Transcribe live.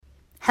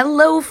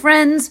Hello,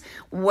 friends.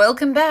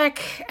 Welcome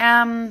back.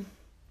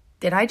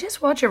 Did I just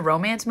watch a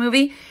romance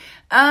movie?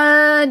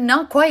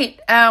 Not quite.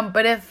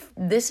 But if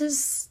this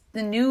is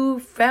the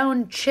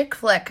newfound chick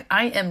flick,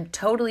 I am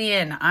totally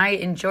in. I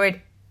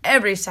enjoyed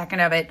every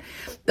second of it.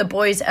 The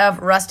boys of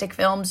Rustic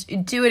Films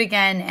do it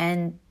again,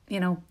 and, you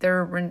know,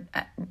 they're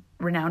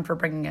renowned for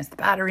bringing us The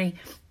Battery,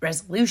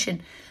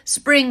 Resolution,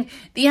 Spring,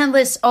 The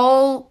Endless,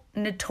 all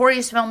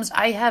notorious films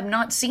I have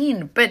not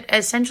seen, but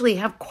essentially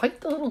have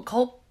quite the little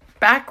cult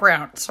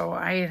background. So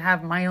I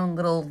have my own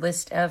little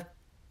list of,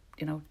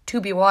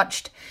 to be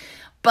watched.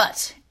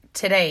 But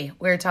today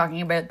we're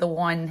talking about the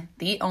one,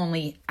 the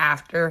only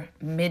After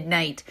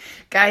Midnight.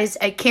 Guys,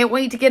 I can't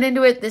wait to get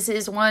into it. This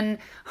is one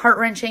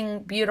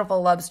heart-wrenching,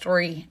 beautiful love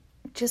story,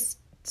 just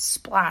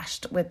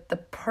splashed with the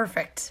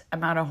perfect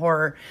amount of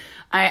horror.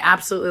 I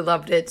absolutely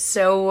loved it.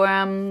 So,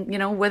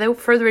 without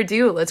further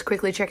ado, let's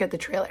quickly check out the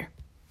trailer.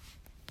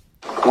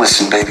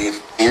 Listen, baby,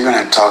 you're gonna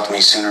have to talk to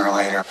me sooner or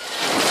later.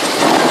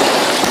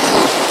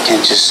 You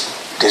can't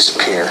just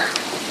disappear.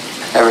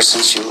 Ever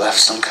since you left,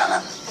 some kind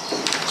of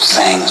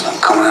thing's been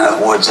coming out of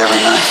the woods every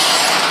night.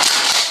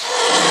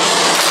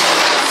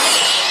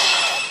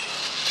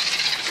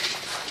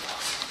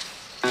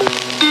 I'm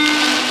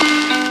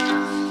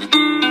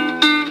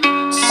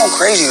going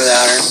crazy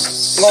without her.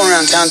 I'm going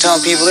around town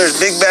telling people there's a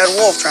big bad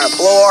wolf trying to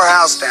blow our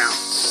house down.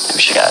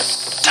 Maybe she got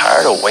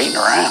tired of waiting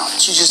around. Why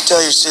don't you just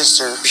tell your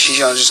sister she's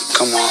gonna just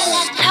come on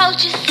home?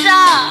 Told you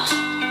so.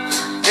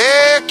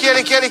 Yeah,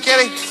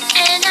 kitty.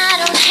 And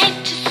I don't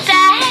hate to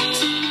say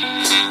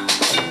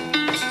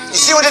You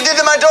see what it did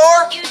to my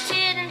door? you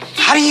didn't.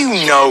 How do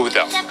you know,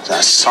 though?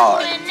 I saw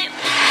it.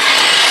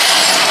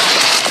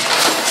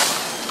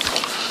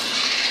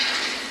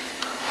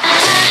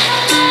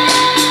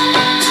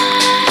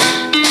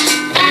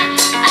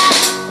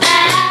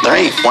 There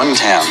ain't one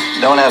town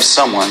don't have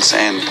someone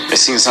saying they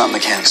seen something they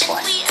can't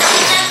explain.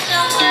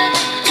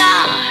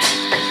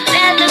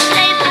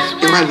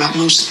 You're right about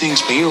most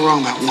things, but you're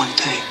wrong about one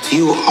thing.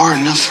 You are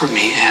enough for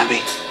me,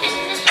 Abby.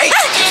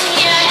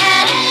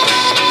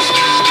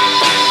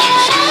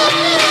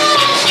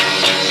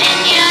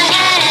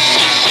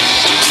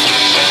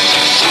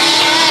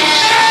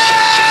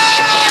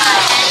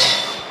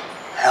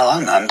 Hell,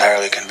 I'm not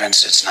entirely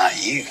convinced it's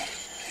not you.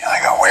 You're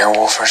like a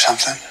werewolf or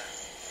something.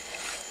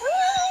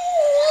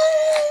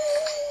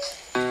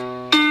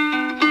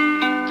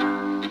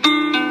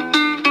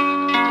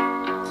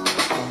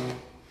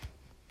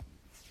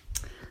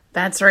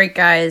 That's right,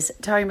 guys.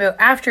 Talking about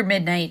After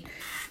Midnight.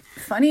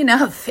 Funny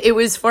enough, it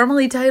was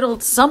formerly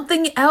titled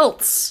Something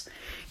Else.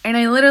 And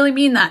I literally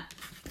mean that.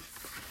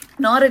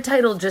 Not a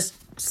title, just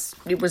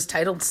it was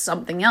titled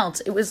Something Else.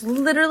 It was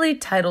literally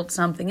titled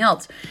Something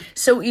Else.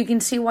 So you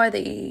can see why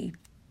they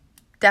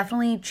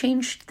definitely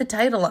changed the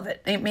title of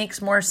it. It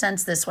makes more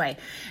sense this way.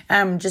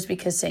 Just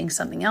because saying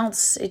something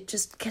else, it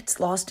just gets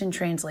lost in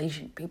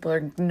translation. People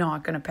are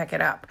not going to pick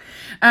it up.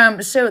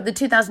 So the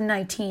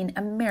 2019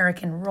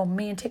 American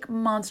romantic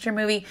monster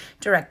movie,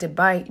 directed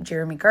by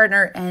Jeremy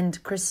Gardner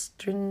and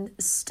Kristen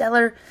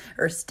Stella,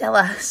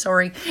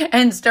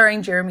 and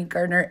starring Jeremy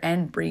Gardner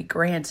and Brie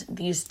Grant.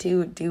 These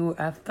two do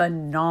a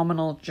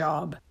phenomenal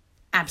job.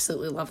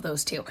 Absolutely love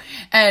those two.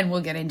 And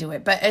we'll get into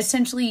it. But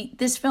essentially,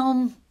 this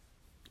film,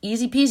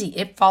 easy peasy.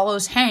 It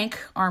follows Hank,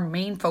 our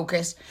main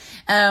focus,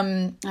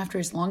 after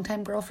his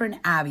longtime girlfriend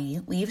Abby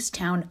leaves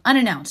town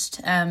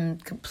unannounced.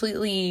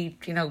 Completely,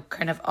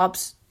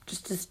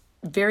 just this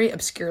very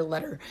obscure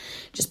letter,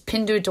 just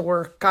pinned to a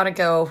door. Gotta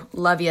go.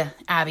 Love you,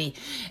 Abby.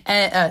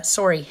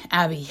 Abby,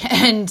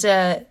 and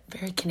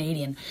very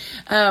Canadian.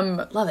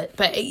 Love it.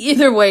 But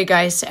either way,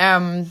 guys,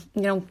 at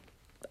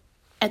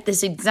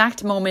this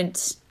exact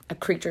moment, a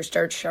creature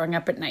starts showing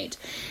up at night.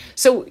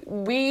 So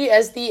we,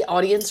 as the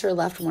audience, are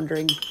left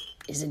wondering,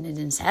 isn't it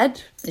in his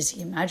head? Is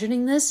he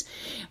imagining this?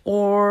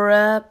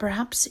 Or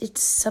perhaps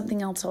it's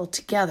something else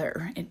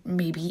altogether.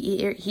 Maybe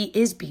he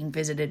is being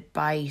visited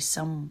by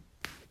some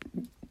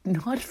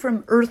not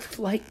from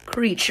Earth-like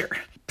creature.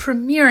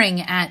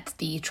 Premiering at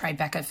the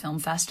Tribeca Film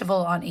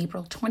Festival on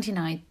April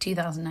 29,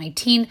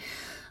 2019,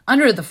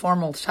 under the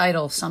formal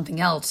title Something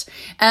Else,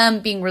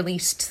 being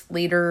released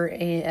later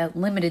at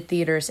limited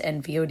theaters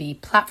and VOD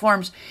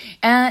platforms,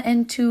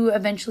 and to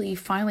eventually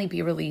finally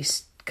be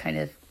released kind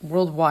of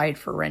worldwide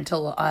for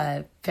rental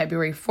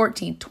February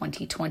 14th,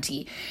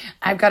 2020.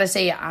 I've got to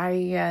say,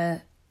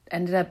 I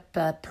ended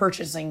up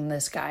purchasing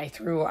this guy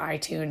through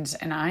iTunes,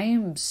 and I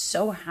am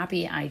so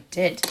happy I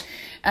did.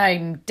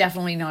 I'm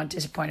definitely not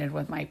disappointed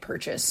with my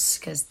purchase,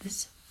 because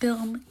this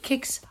film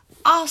kicks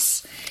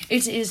ass.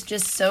 It is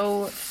just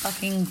so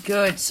fucking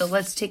good. So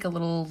let's take a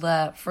little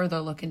further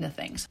look into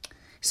things.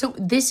 So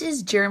this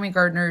is Jeremy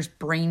Gardner's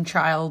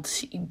brainchild,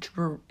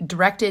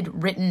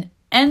 directed, written,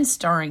 and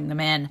starring the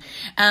man.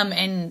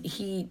 And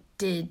he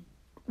did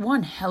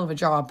one hell of a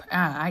job.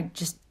 I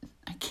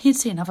can't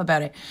say enough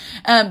about it.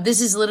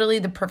 This is literally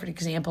the perfect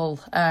example,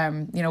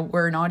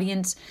 where an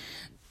audience,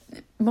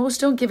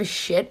 most don't give a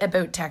shit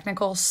about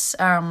technicals.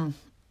 And,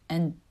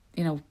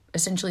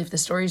 essentially if the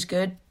story's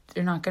good,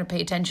 they're not going to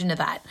pay attention to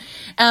that.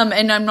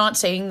 And I'm not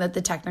saying that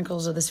the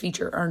technicals of this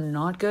feature are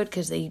not good,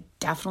 because they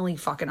definitely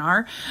fucking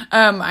are.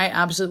 I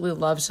absolutely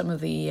love some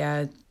of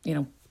the,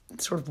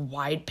 sort of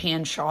wide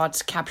pan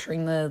shots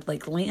capturing the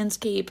like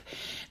landscape,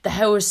 the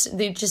house.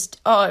 They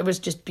just, it was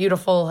just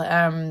beautiful.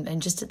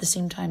 And just at the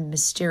same time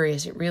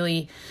mysterious. It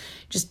really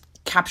just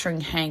capturing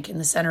Hank in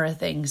the center of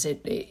things.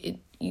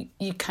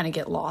 You kind of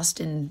get lost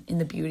in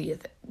the beauty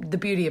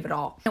of it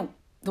all. Now,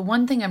 the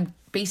one thing I'm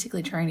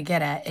basically trying to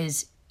get at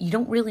is you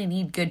don't really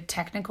need good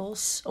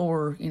technicals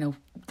or,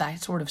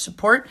 that sort of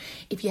support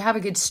if you have a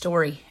good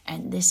story.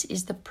 And this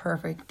is the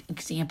perfect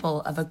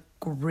example of a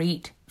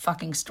great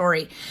fucking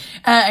story.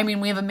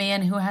 We have a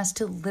man who has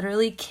to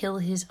literally kill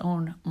his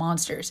own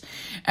monsters.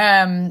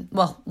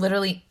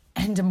 Literally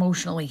and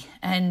emotionally.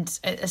 And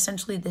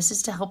essentially this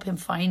is to help him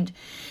find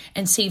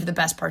and save the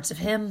best parts of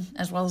him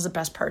as well as the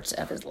best parts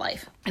of his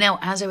life. Now,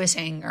 as I was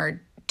saying, our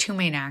two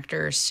main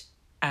actors,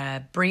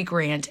 Brie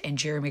Grant and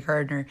Jeremy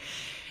Gardner,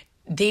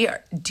 they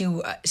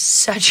do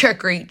such a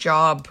great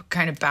job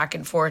kind of back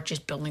and forth,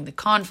 just building the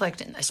conflict,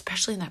 and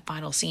especially in that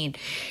final scene.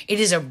 It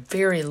is a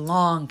very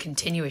long,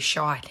 continuous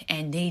shot,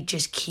 and they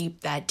just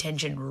keep that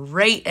tension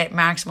right at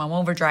maximum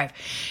overdrive.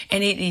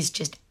 And it is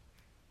just,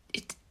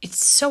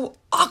 it's so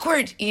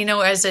awkward,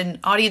 as an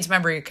audience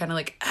member, you're kind of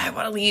like, I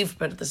want to leave,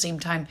 but at the same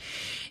time,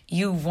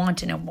 you want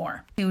to know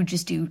more. They would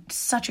just do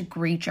such a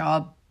great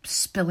job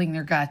spilling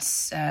their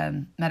guts,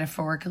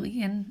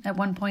 metaphorically, and at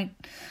one point,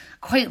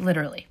 quite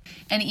literally.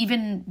 And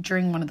even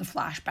during one of the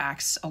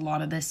flashbacks, a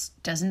lot of this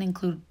doesn't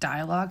include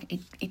dialogue.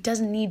 It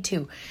doesn't need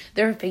to.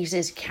 Their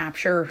faces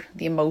capture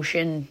the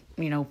emotion,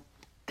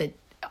 that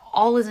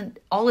all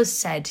is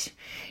said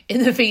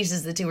in the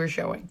faces the two are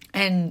showing.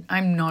 And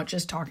I'm not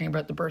just talking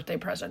about the birthday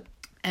present.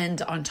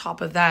 And on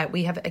top of that,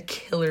 we have a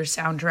killer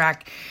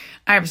soundtrack.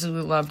 I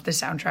absolutely loved the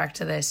soundtrack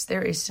to this.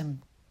 There is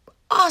some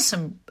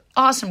awesome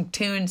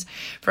tunes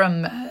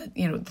from,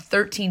 the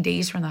 13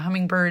 Days from the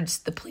Hummingbirds,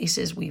 The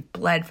Places We've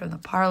Bled from the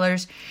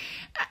Parlors.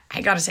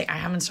 I gotta say, I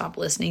haven't stopped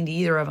listening to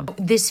either of them.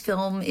 This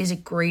film is a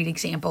great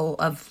example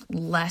of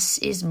less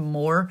is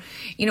more.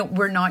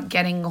 We're not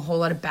getting a whole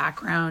lot of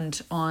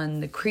background on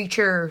the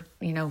creature.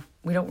 We don't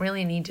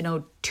really need to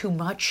know too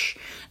much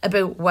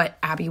about what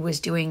Abby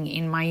was doing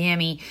in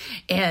Miami.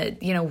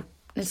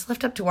 It's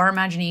left up to our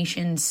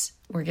imaginations.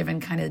 We're given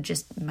kind of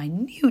just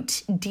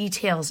minute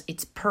details.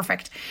 It's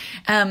perfect.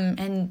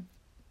 And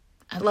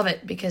I love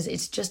it because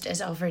it's just as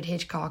Alfred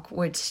Hitchcock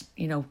would,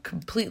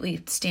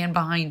 completely stand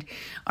behind.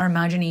 Our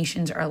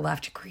imaginations are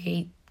left to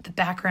create the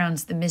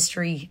backgrounds, the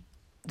mystery,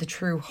 the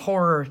true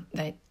horror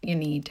that you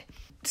need.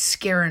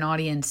 Scare an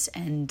audience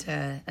and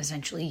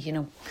essentially,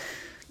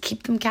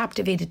 keep them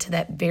captivated to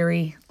that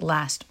very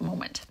last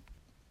moment.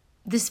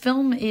 This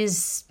film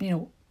is,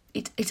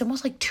 it's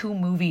almost like two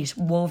movies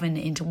woven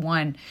into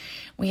one.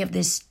 We have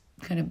this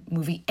kind of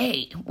movie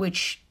A,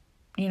 which,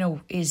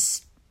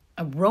 is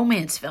a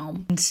romance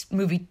film. And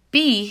movie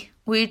B,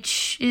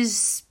 which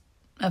is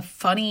a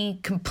funny,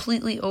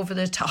 completely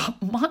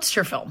over-the-top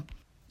monster film.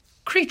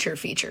 Creature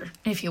feature,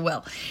 if you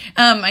will.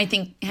 I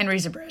think Henry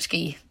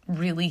Zebrowski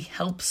really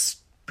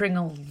helps bring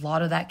a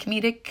lot of that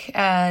comedic,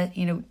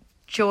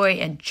 joy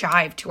and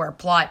jive to our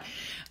plot.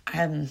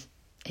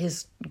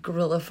 His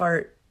gorilla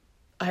fart,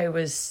 I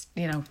was,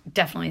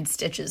 definitely in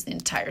stitches the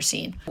entire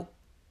scene.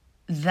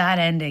 That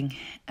ending,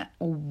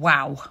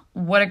 wow,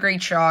 what a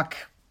great shock.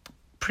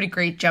 Pretty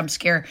great jump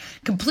scare.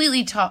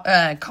 Completely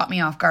caught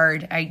me off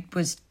guard. I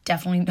was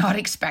definitely not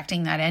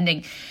expecting that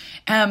ending.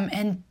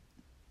 And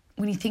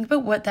when you think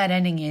about what that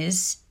ending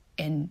is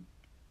and,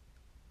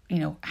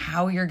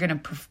 how you're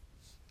going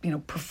to,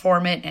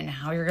 perform it and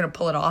how you're going to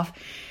pull it off,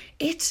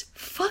 it's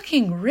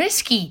fucking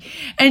risky.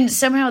 And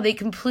somehow they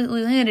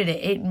completely landed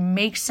it. It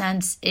makes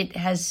sense. It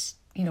has...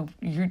 you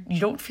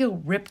don't feel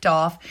ripped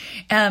off.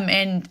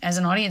 And as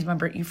an audience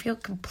member, you feel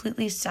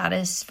completely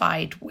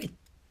satisfied with,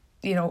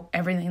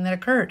 everything that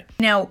occurred.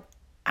 Now,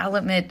 I'll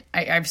admit,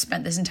 I've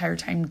spent this entire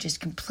time just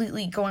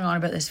completely going on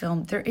about this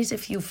film. There is a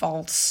few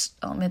faults.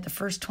 I'll admit the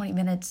first 20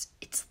 minutes,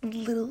 it's a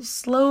little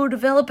slow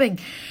developing.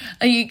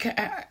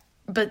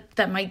 But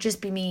that might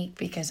just be me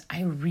because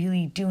I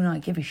really do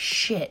not give a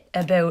shit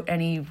about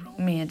any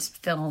romance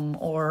film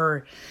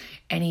or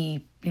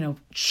any,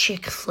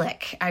 chick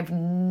flick. I've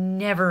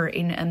never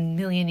in a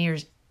million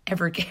years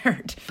ever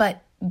cared.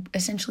 But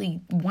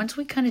essentially, once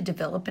we kind of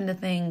develop into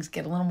things,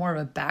 get a little more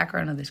of a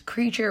background of this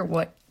creature,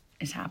 what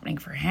is happening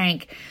for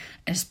Hank,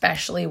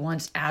 especially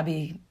once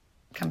Abby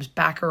comes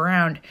back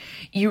around,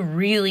 you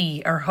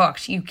really are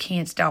hooked. You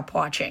can't stop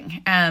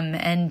watching.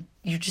 And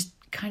you're just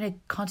kind of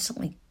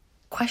constantly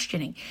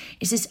questioning,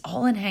 is this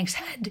all in Hank's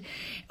head,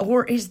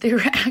 or is there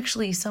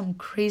actually some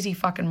crazy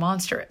fucking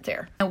monster out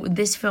there? Now,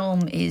 this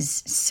film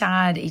is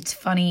sad, it's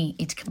funny,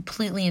 it's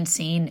completely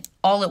insane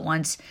all at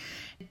once.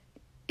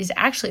 Is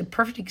actually a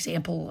perfect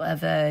example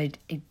of a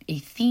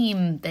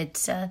theme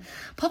that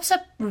pops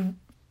up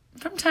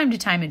from time to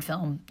time in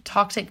film,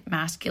 toxic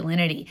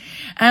masculinity,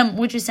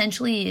 which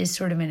essentially is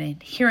sort of an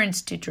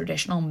adherence to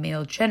traditional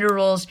male gender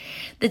roles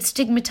that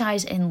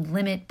stigmatize and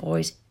limit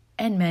boys'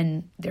 and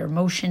men, their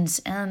emotions,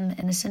 and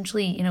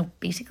essentially,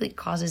 basically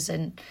causes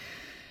a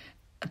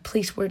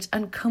place where it's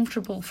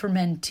uncomfortable for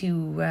men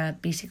to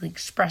basically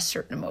express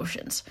certain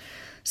emotions.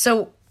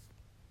 So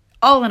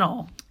all in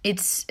all,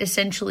 it's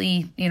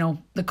essentially,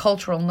 the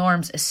cultural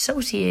norms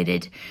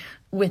associated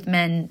with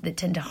men that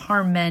tend to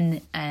harm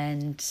men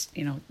and,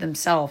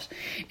 themselves.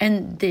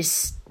 And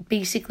this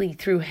basically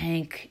through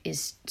Hank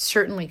is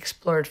certainly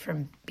explored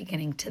from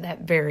beginning to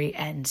that very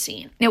end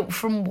scene. Now,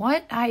 from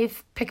what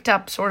I've picked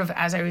up sort of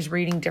as I was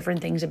reading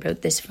different things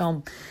about this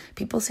film,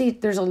 people say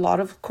there's a lot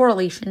of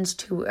correlations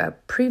to a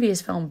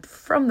previous film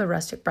from the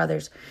Rustic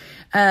Brothers,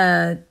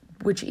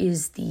 which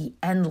is The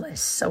Endless.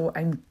 So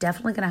I'm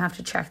definitely going to have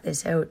to check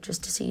this out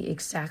just to see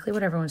exactly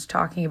what everyone's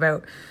talking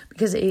about,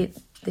 because they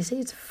say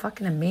it's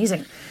fucking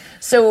amazing.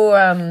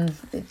 So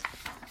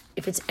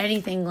if it's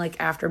anything like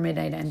After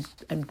Midnight,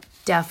 I'm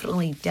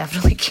definitely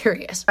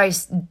curious.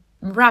 Guys,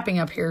 wrapping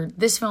up here,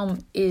 this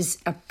film is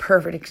a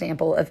perfect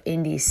example of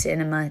indie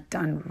cinema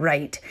done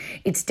right.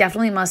 It's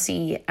definitely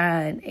must-see,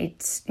 and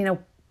it's,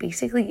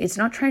 basically, it's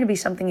not trying to be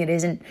something it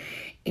isn't.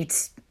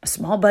 It's a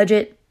small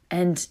budget,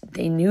 and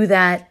they knew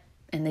that,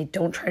 and they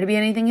don't try to be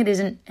anything it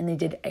isn't, and they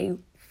did a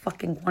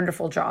fucking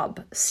wonderful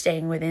job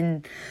staying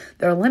within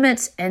their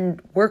limits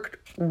and worked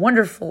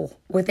wonderful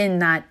within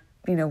that,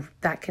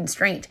 that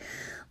constraint.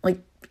 Like,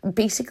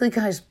 basically,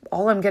 guys,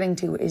 all I'm getting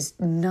to is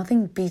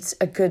nothing beats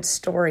a good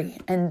story,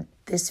 and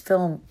this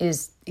film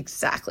is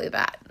exactly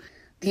that.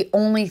 The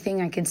only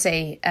thing I can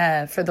say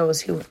for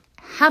those who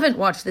haven't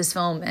watched this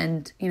film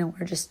and,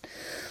 are just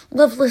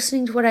love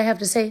listening to what I have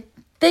to say,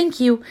 thank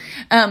you.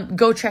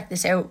 Go check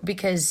this out,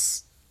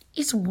 because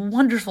it's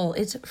wonderful.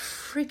 It's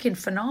freaking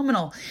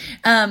phenomenal.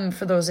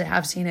 For those that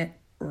have seen it,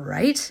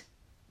 right?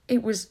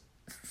 It was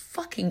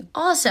fucking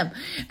awesome.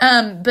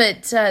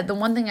 But the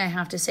one thing I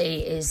have to say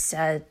is,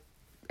 and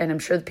I'm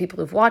sure the people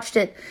who've watched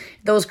it,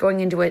 those going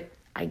into it,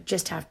 I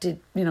just have to,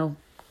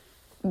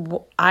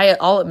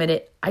 I'll admit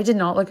it, I did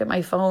not look at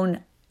my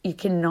phone. You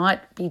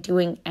cannot be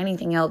doing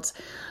anything else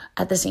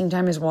at the same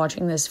time as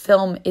watching this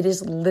film. It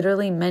is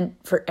literally meant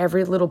for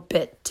every little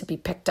bit to be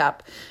picked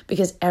up,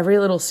 because every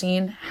little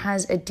scene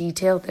has a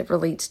detail that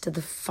relates to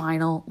the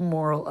final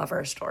moral of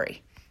our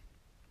story.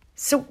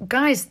 So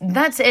guys,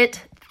 that's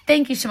it.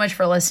 Thank you so much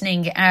for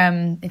listening.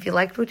 If you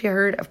liked what you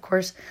heard, of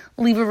course,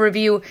 leave a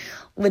review.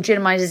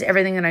 Legitimizes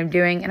everything that I'm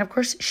doing. And of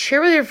course,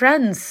 share with your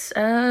friends.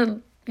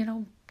 The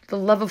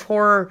love of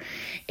horror.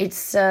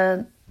 It's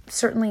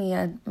certainly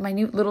a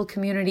minute little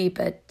community,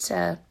 but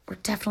we're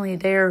definitely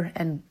there,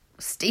 and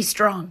stay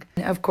strong.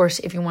 And of course,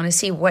 if you want to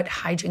see what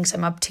hijinks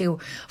I'm up to,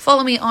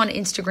 follow me on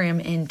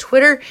Instagram and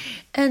Twitter.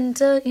 And,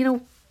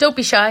 don't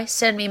be shy.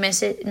 Send me a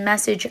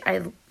message.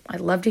 I'd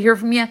love to hear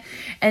from you.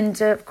 And,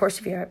 of course,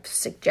 if you have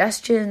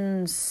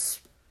suggestions,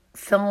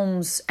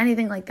 films,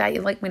 anything like that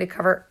you'd like me to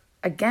cover,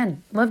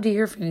 again, love to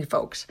hear from you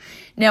folks.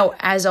 Now,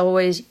 as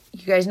always,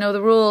 you guys know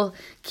the rule.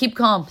 Keep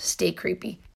calm. Stay creepy.